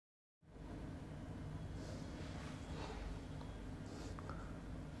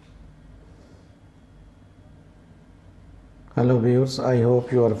Hello viewers, I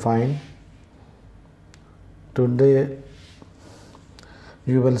hope you are fine. Today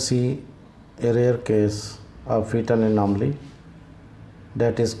you will see a rare case of fetal anomaly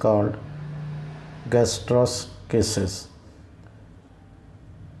that is called gastroschisis.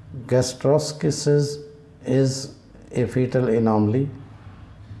 Gastroschisis is a fetal anomaly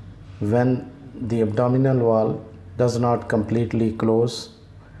when the abdominal wall does not completely close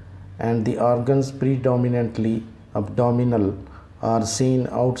and the organs predominantly abdominal are seen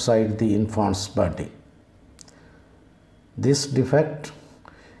outside the infant's body. This defect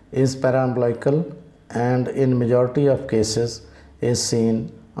is paraumbilical and in majority of cases is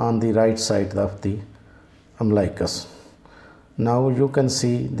seen on the right side of the umbilicus. Now you can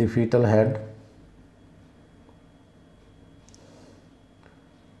see the fetal head.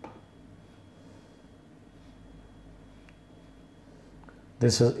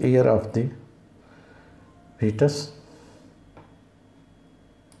 This is ear of the fetus.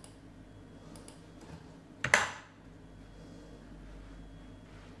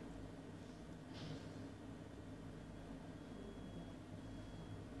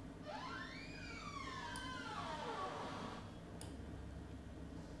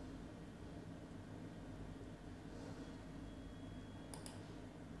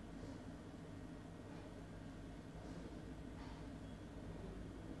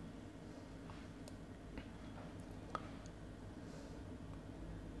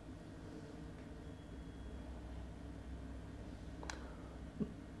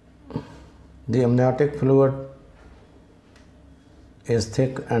 The amniotic fluid is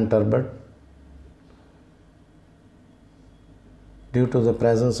thick and turbid due to the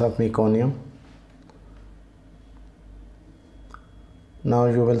presence of meconium. Now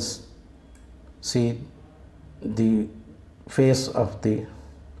you will see the face of the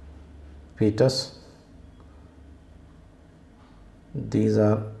fetus. These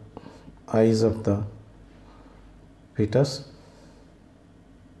are eyes of the fetus.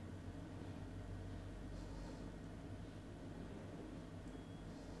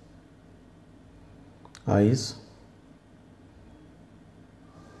 Eyes.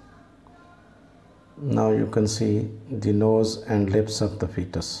 Now you can see the nose and lips of the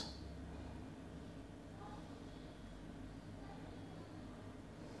fetus.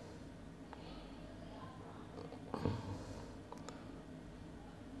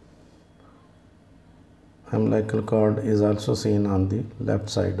 Umbilical cord is also seen on the left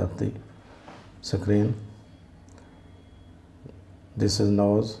side of the screen. This is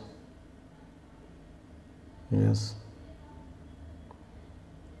nose. Yes.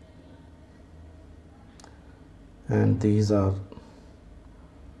 And these are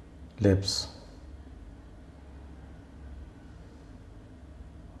lips.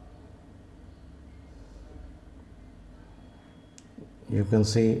 You can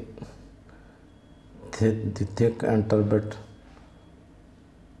see the thick and turbid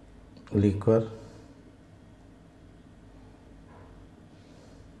liquor.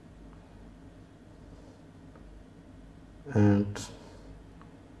 And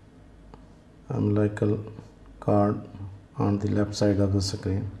umbilical cord on the left side of the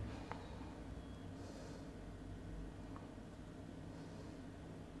screen.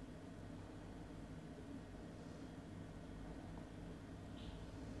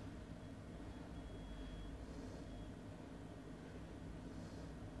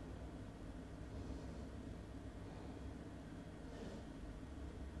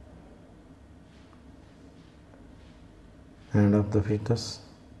 Hand of the fetus.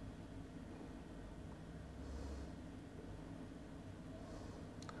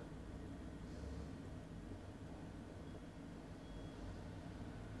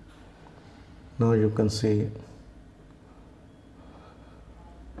 Now you can see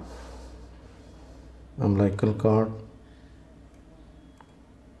umbilical cord.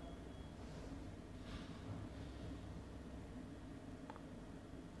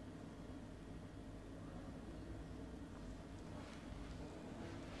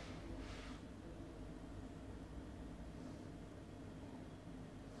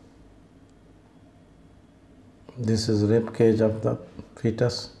 This is rib cage of the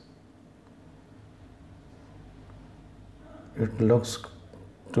fetus. It looks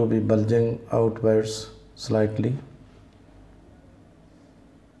to be bulging outwards slightly.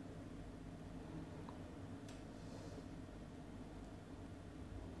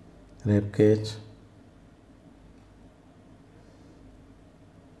 Rib cage.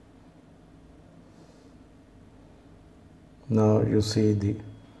 Now you see the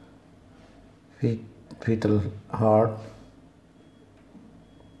fetal heart.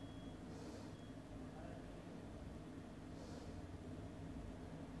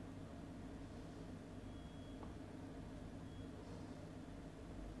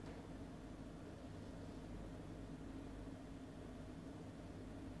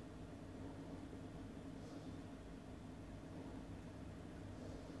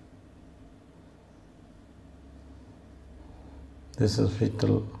 This is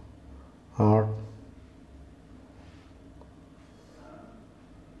fetal heart.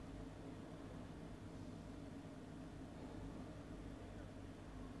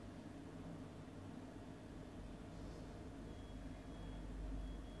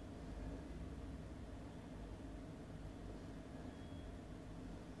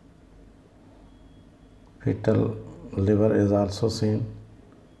 Fetal liver is also seen.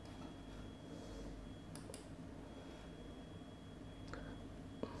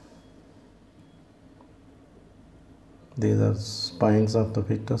 These are spines of the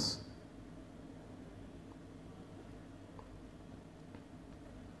fetus.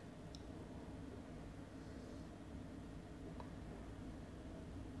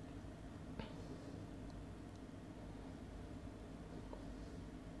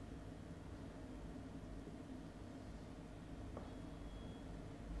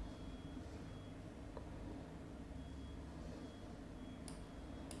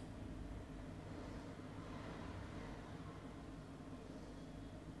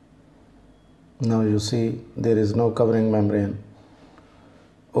 Now you see there is no covering membrane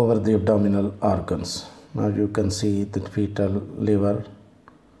over the abdominal organs. Now you can see the fetal liver,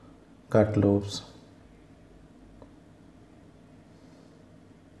 gut lobes,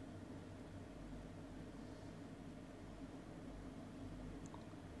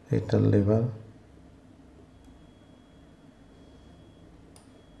 fetal liver,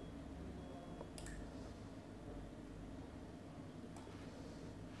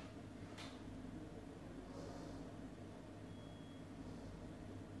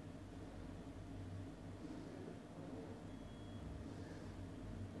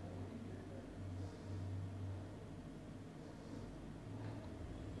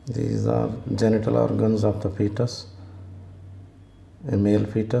 these are genital organs of the fetus, a male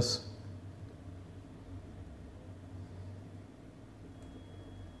fetus.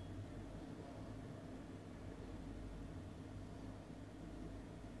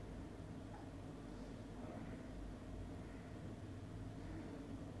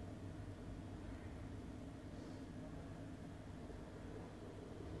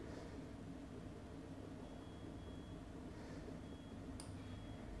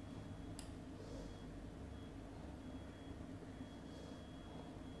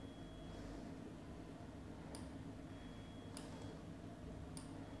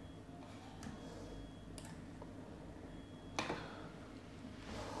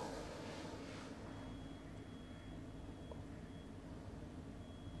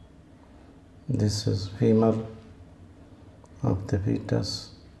 This is femur of the fetus.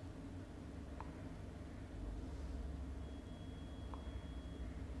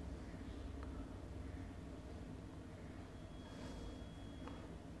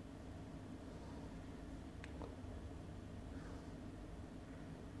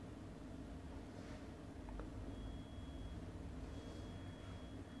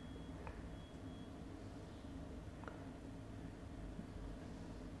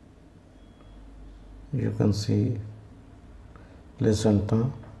 You can see placenta.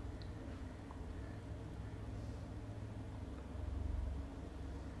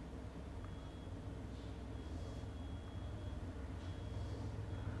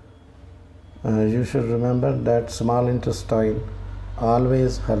 You should remember that small intestine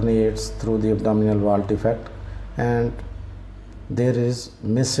always herniates through the abdominal wall defect, and there is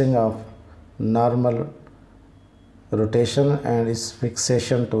missing of normal rotation and its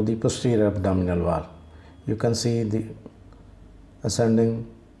fixation to the posterior abdominal wall. You can see the ascending,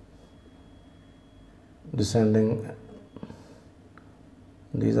 descending.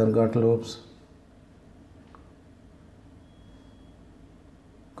 These are gut lobes.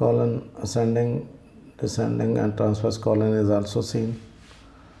 Colon ascending, descending, and transverse colon is also seen.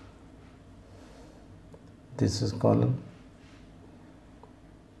 This is colon.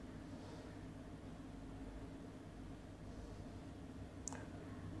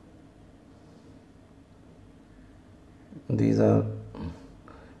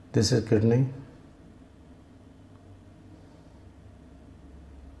 This is kidney.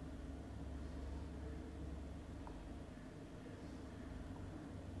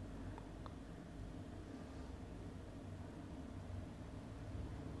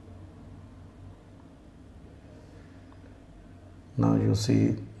 Now you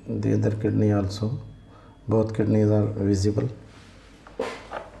see the other kidney also. Both kidneys are visible.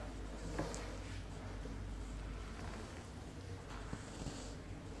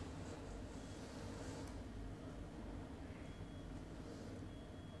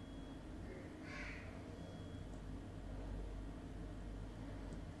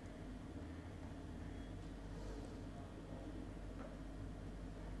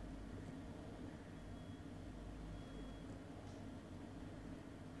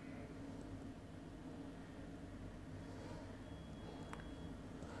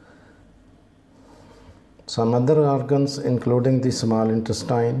 Some other organs including the small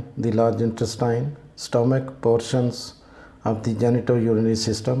intestine, the large intestine, stomach, portions of the genitourinary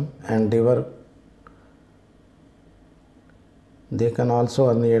system and liver, they can also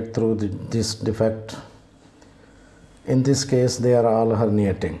herniate through this defect. In this case they are all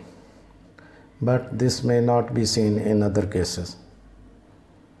herniating, but this may not be seen in other cases.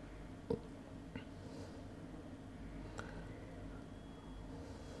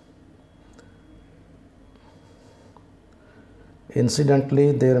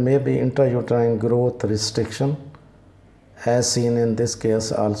 Incidentally, there may be intrauterine growth restriction as seen in this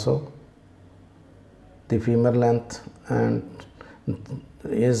case also. The femur length and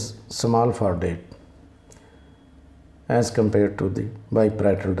is small for date as compared to the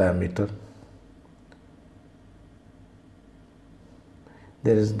biparietal diameter.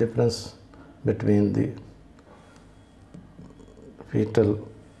 There is difference between the fetal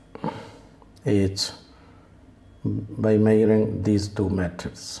age by measuring these two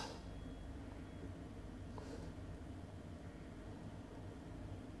methods.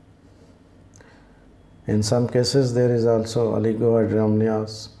 In some cases there is also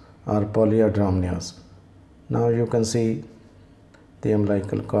oligohydramnios or polyhydramnios. Now you can see the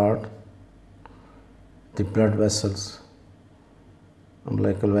umbilical cord, the blood vessels,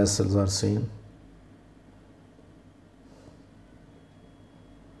 umbilical vessels are seen.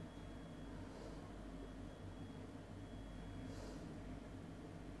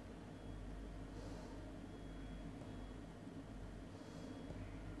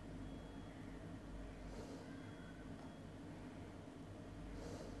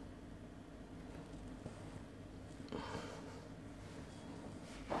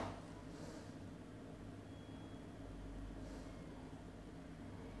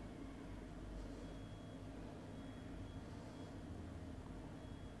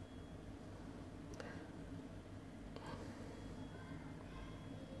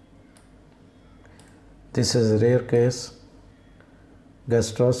 This is a rare case.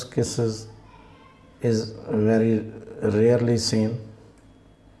 Gastroschisis is very rarely seen.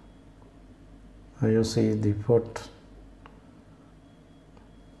 You see the foot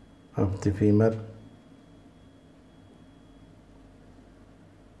of the femur.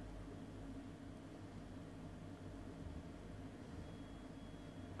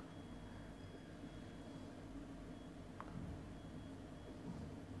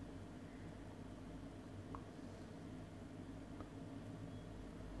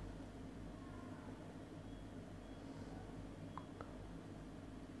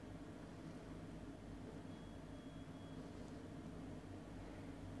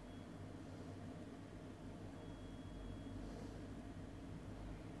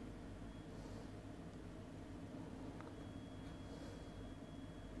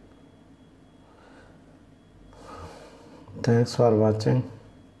 Thanks for watching.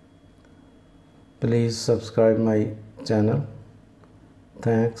 Please subscribe my channel.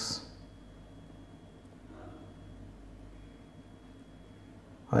 Thanks.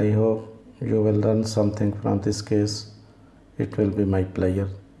 I hope you will learn something from this case. It will be my pleasure.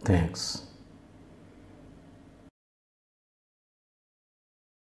 Thanks.